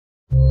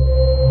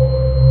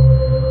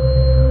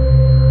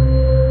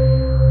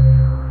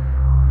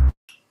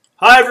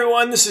Hi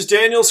everyone, this is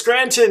Daniel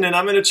Scranton and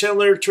I'm in a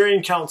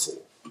Arcturian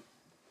Council.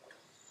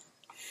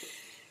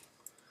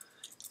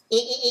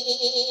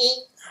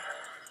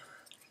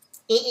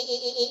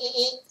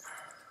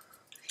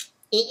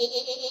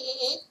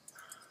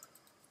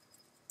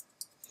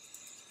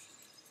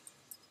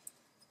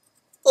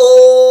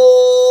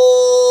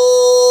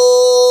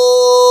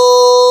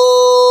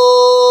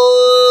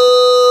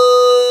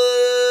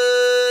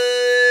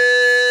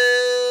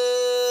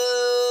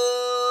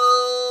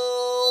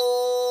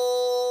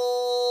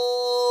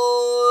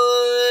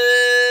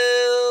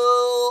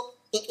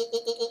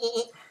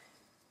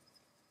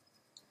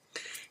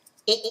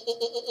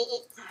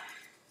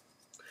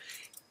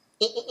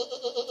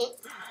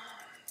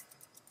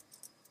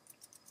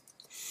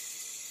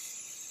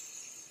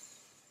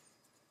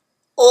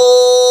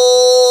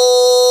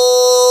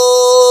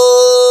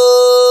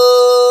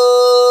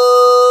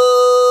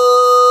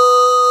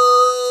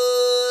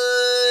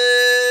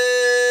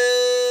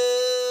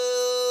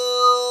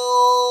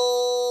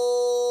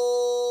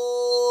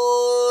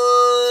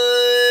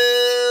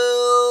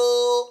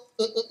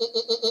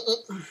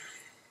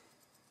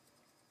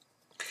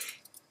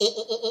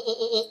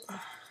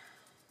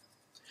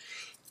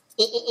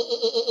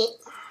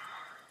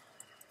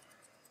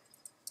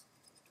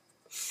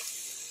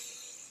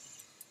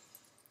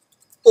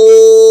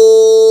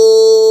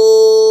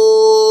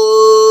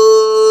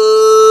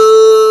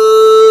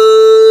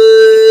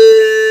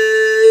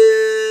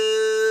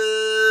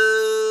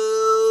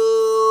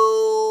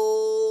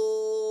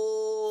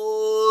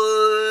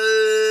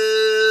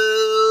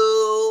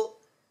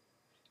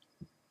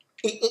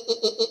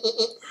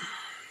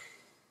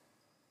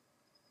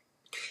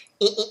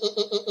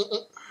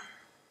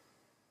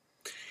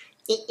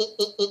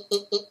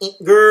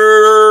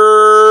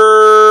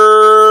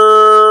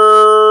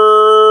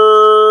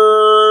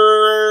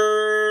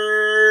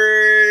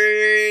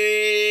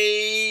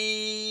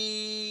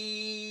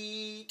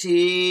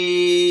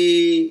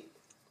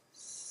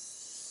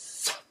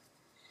 E.t.s.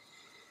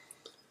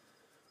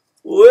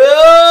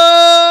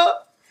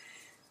 Well,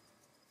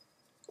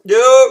 the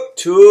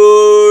Arcturian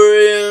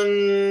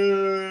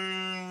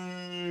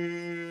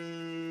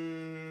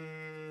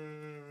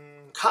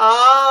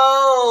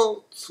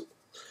Council.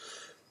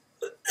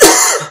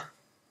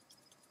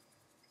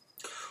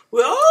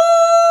 We are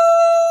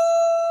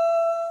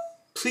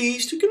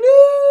pleased to connect.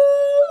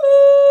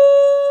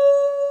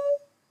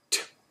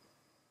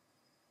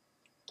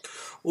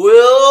 We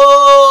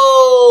are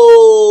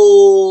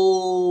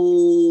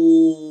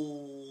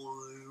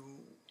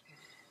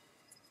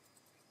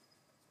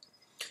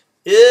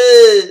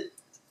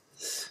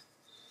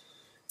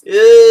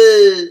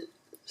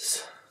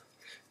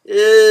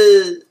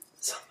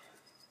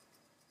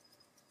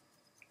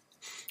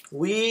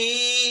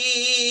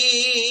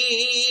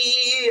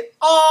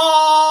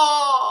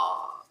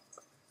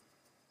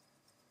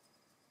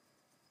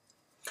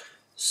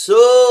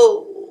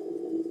so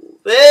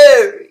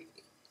very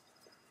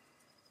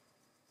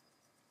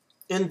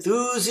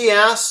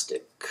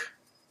enthusiastic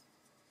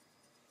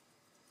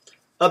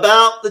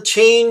about the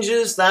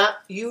changes that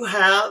you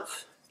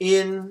have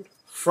in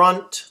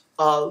front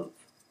of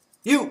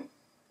you.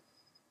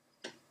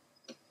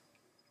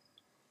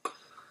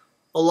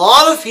 A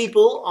lot of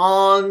people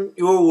on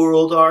your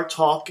world are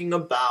talking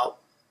about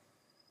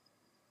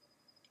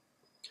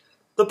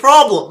the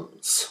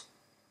problems,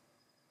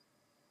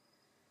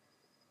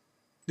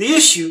 the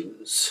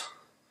issues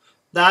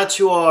that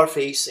you are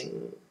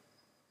facing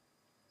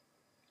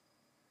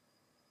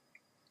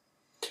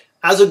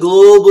as a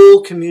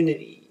global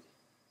community,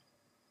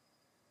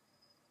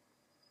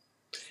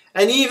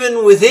 and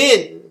even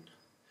within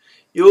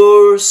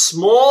your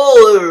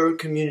smaller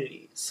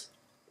communities.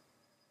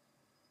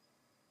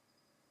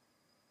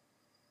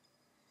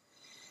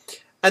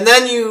 And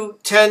then you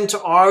tend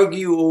to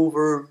argue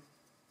over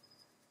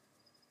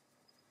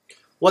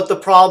what the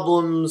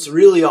problems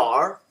really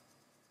are,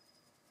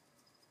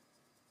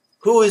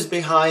 who is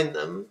behind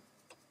them,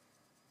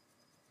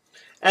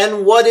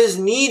 and what is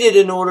needed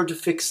in order to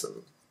fix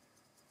them.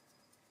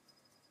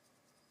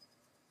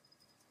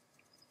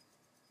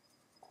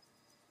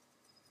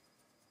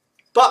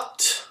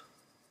 But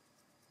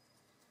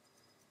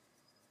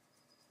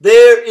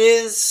there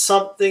is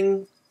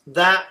something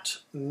that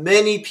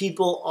many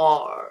people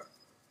are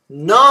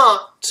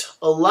not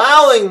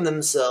allowing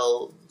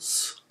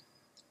themselves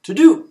to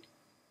do.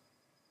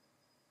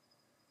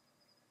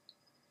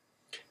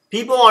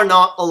 People are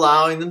not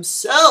allowing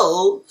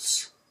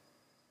themselves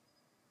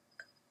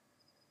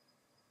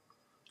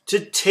to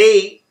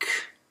take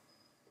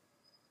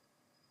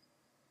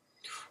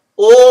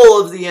all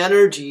of the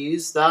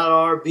energies that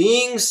are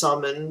being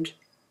summoned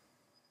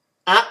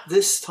at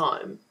this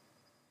time,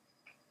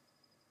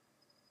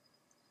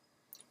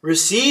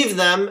 receive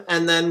them,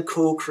 and then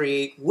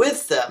co-create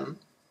with them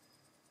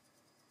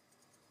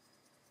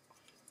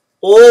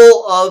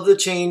all of the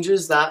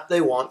changes that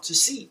they want to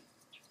see.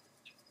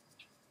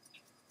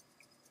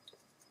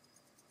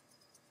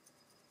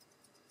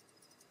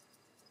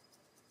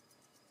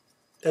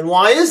 And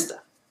why is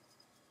that?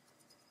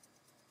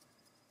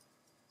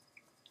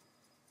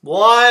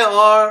 Why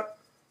are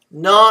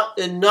not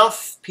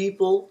enough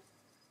people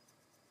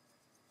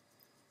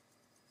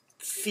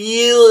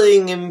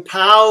feeling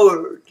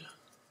empowered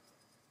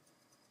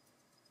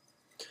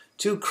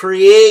to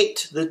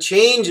create the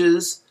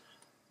changes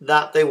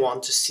that they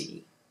want to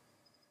see?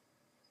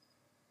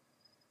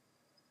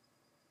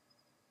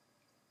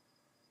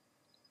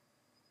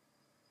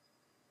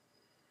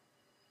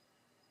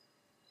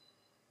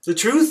 The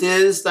truth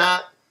is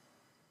that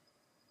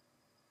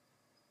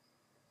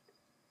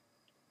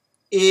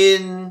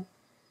in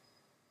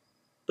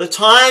the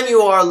time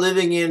you are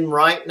living in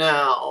right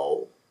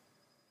now,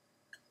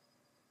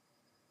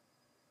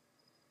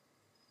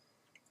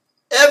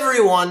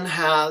 everyone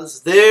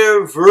has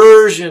their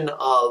version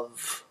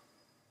of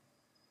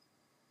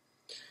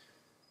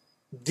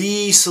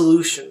the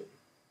solution,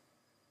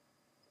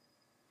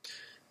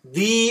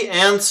 the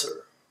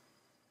answer.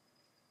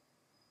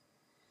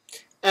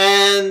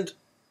 And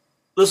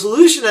the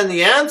solution and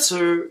the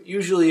answer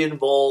usually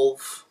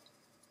involve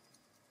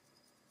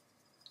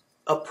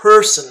a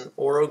person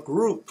or a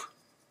group,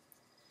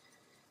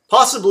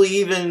 possibly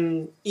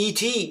even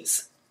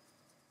e.t.s.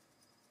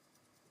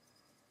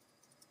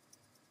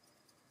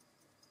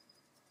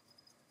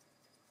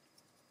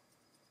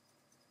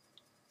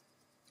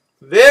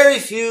 Very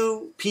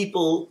few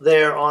people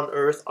there on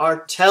Earth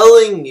are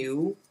telling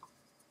you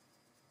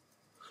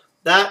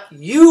that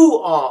you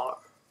are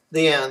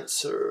the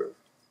answer,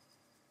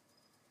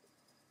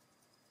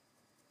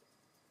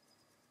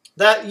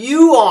 that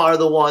you are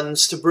the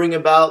ones to bring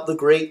about the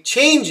great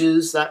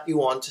changes that you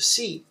want to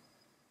see.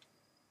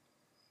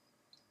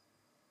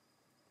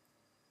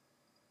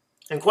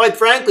 And quite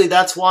frankly,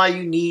 that's why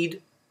you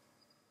need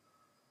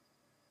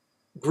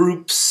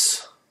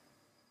groups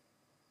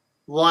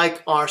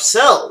like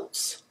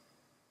ourselves.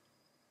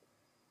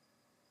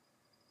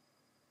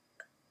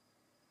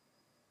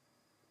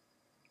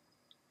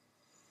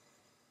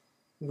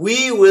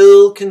 We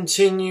will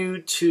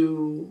continue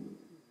to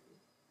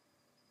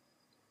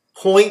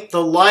point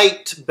the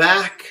light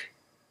back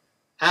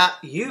at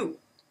you.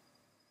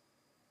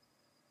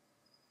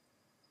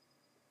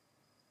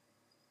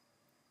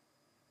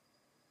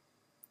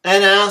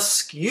 And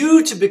ask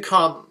you to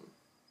become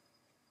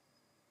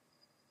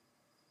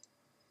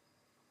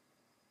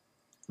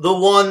the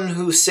one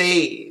who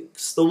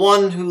saves, the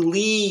one who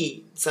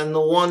leads, and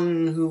the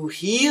one who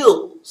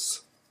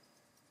heals.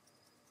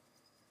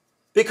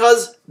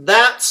 Because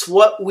that's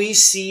what we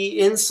see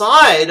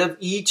inside of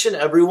each and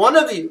every one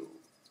of you.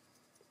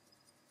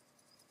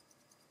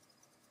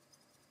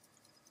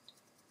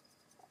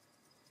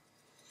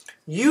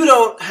 You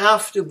don't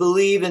have to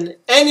believe in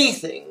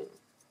anything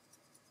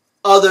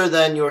other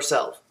than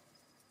yourself.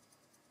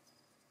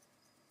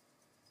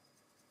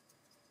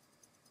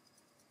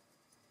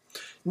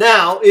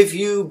 Now, if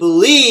you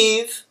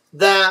believe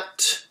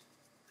that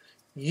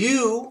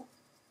you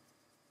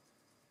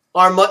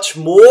are much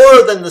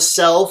more than the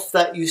self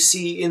that you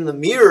see in the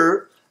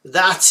mirror,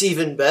 that's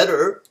even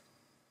better.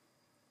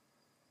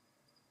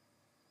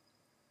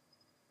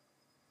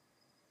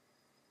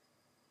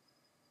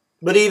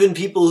 But even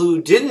people who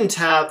didn't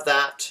have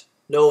that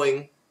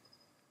knowing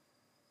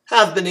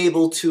have been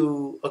able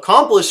to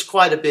accomplish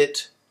quite a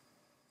bit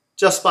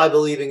just by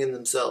believing in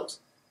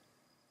themselves.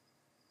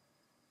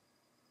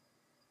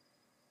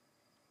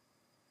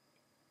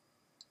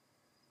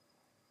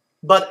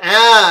 But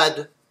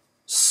add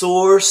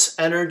source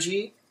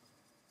energy,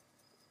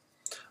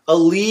 a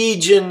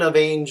legion of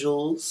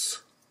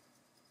angels,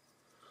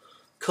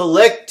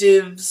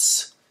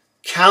 collectives,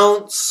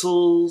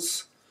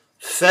 councils,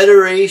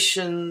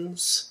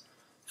 federations,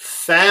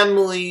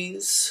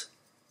 families,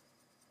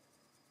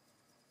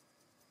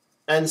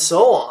 and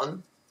so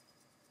on,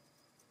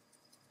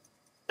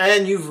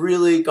 and you've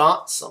really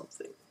got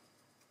something.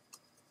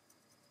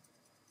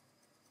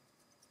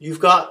 You've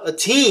got a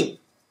team.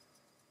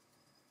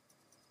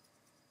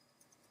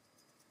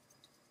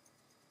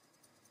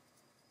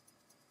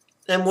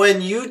 And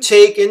when you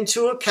take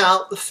into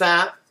account the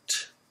fact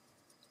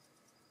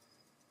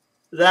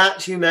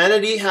that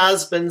humanity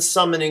has been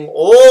summoning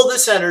all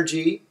this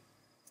energy,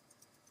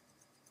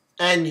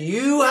 and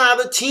you have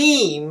a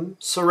team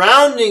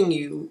surrounding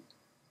you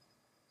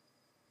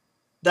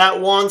that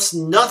wants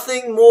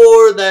nothing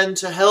more than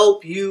to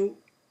help you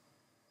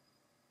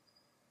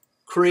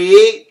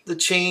create the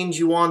change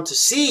you want to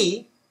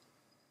see,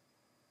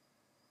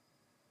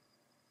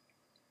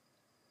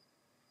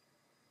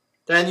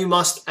 then you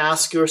must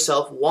ask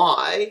yourself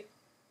why.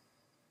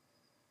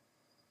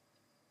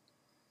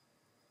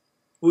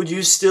 Would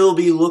you still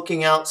be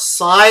looking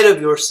outside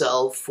of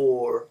yourself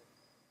for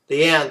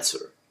the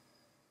answer?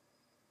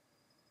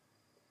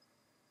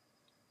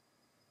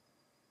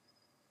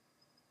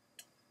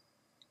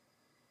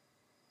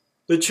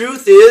 The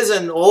truth is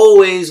and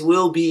always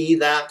will be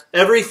that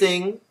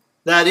everything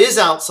that is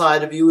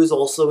outside of you is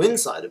also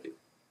inside of you.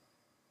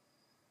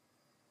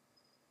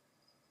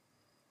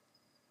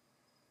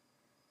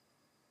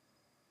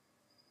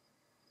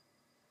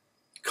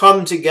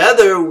 Come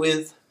together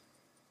with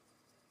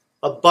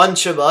a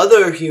bunch of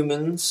other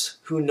humans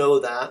who know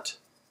that,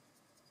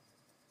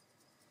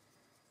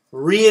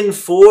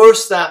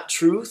 reinforce that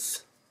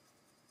truth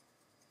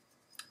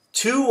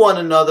to one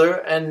another,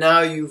 and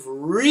now you've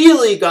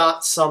really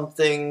got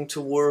something to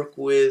work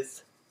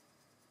with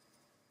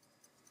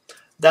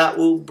that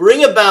will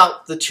bring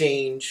about the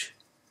change,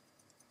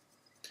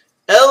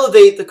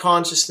 elevate the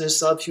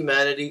consciousness of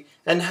humanity,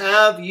 and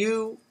have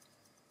you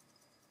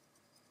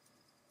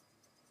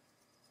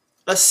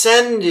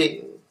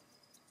ascending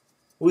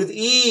with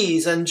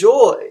ease and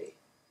joy.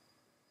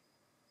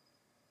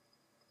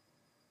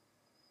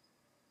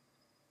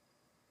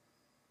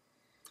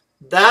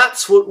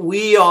 That's what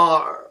we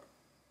are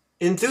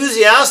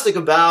enthusiastic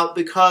about,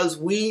 because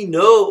we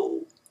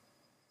know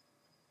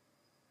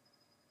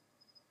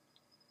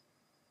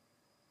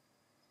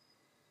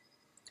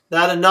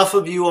that enough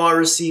of you are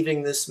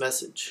receiving this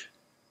message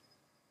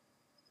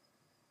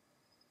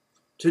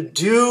to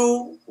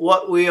do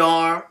what we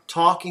are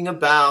talking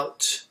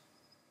about,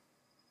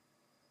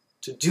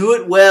 to do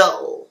it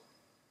well,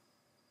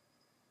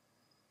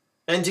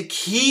 and to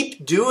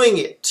keep doing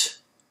it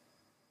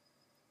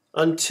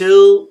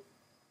until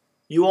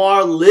you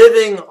are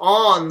living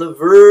on the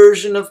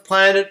version of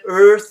planet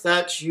Earth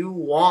that you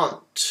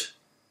want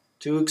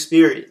to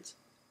experience.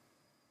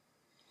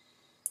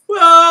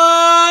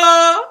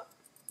 Well,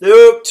 the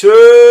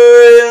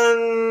Arcturian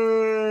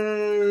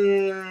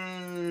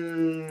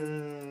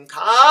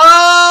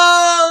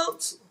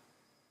Council,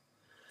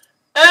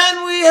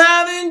 and we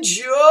have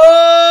enjoyed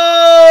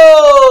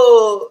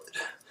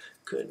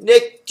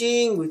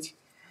connecting with you.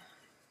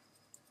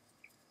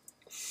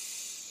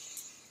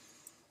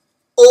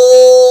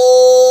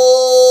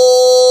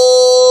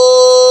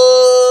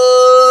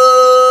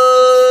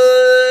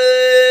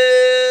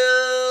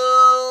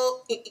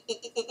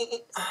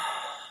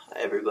 Hi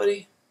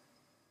everybody.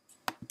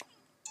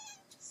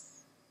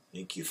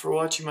 Thank you for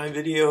watching my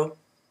video.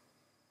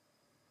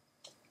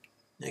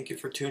 Thank you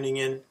for tuning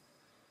in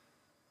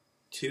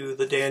to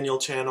the Daniel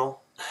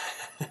channel.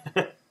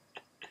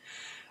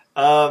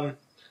 I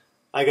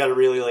got a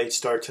really late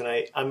start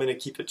tonight. I'm going to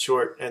keep it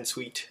short and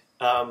sweet.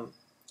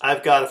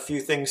 I've got a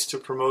few things to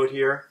promote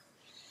here.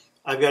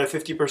 I've got a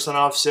 50%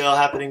 off sale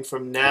happening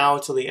from now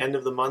till the end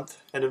of the month,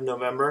 end of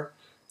November.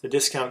 The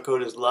discount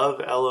code is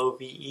LOVE,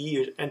 L-O-V-E.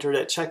 You enter it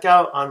at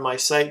checkout on my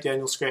site,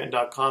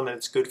 danielscranton.com, and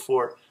it's good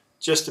for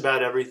just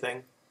about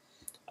everything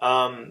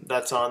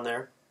that's on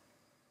there.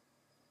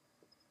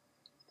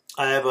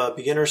 I have a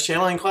beginner's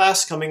channeling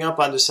class coming up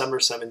on December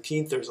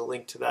 17th. There's a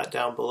link to that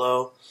down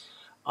below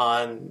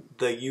on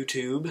the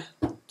YouTube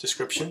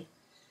description.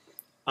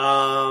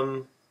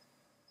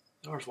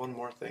 There was one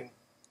more thing.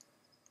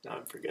 Now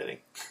I'm forgetting.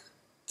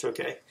 It's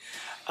okay.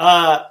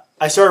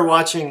 I started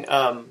watching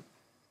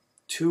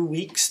 2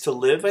 Weeks to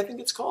Live, I think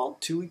it's called.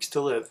 2 Weeks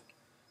to Live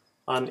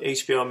on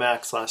HBO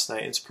Max last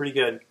night. It's pretty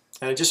good.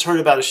 And I just heard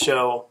about a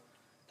show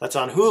that's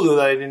on Hulu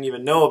that I didn't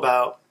even know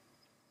about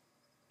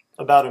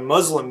a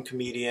Muslim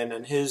comedian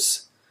and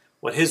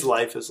what his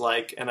life is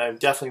like. And I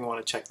definitely want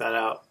to check that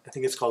out. I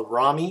think it's called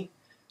Ramy,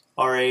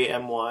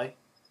 R-A-M-Y.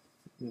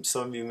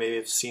 Some of you may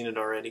have seen it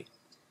already.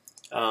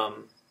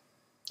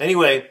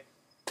 Anyway,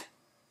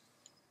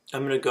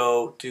 I'm going to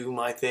go do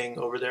my thing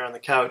over there on the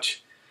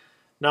couch.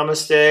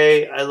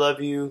 Namaste. I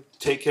love you.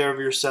 Take care of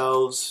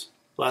yourselves.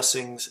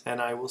 Blessings. And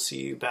I will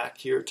see you back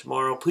here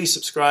tomorrow. Please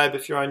subscribe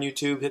if you're on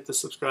YouTube. Hit the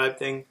subscribe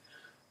thing.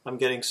 I'm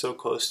getting so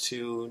close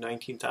to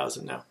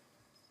 19,000 now.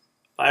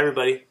 Bye,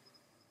 everybody.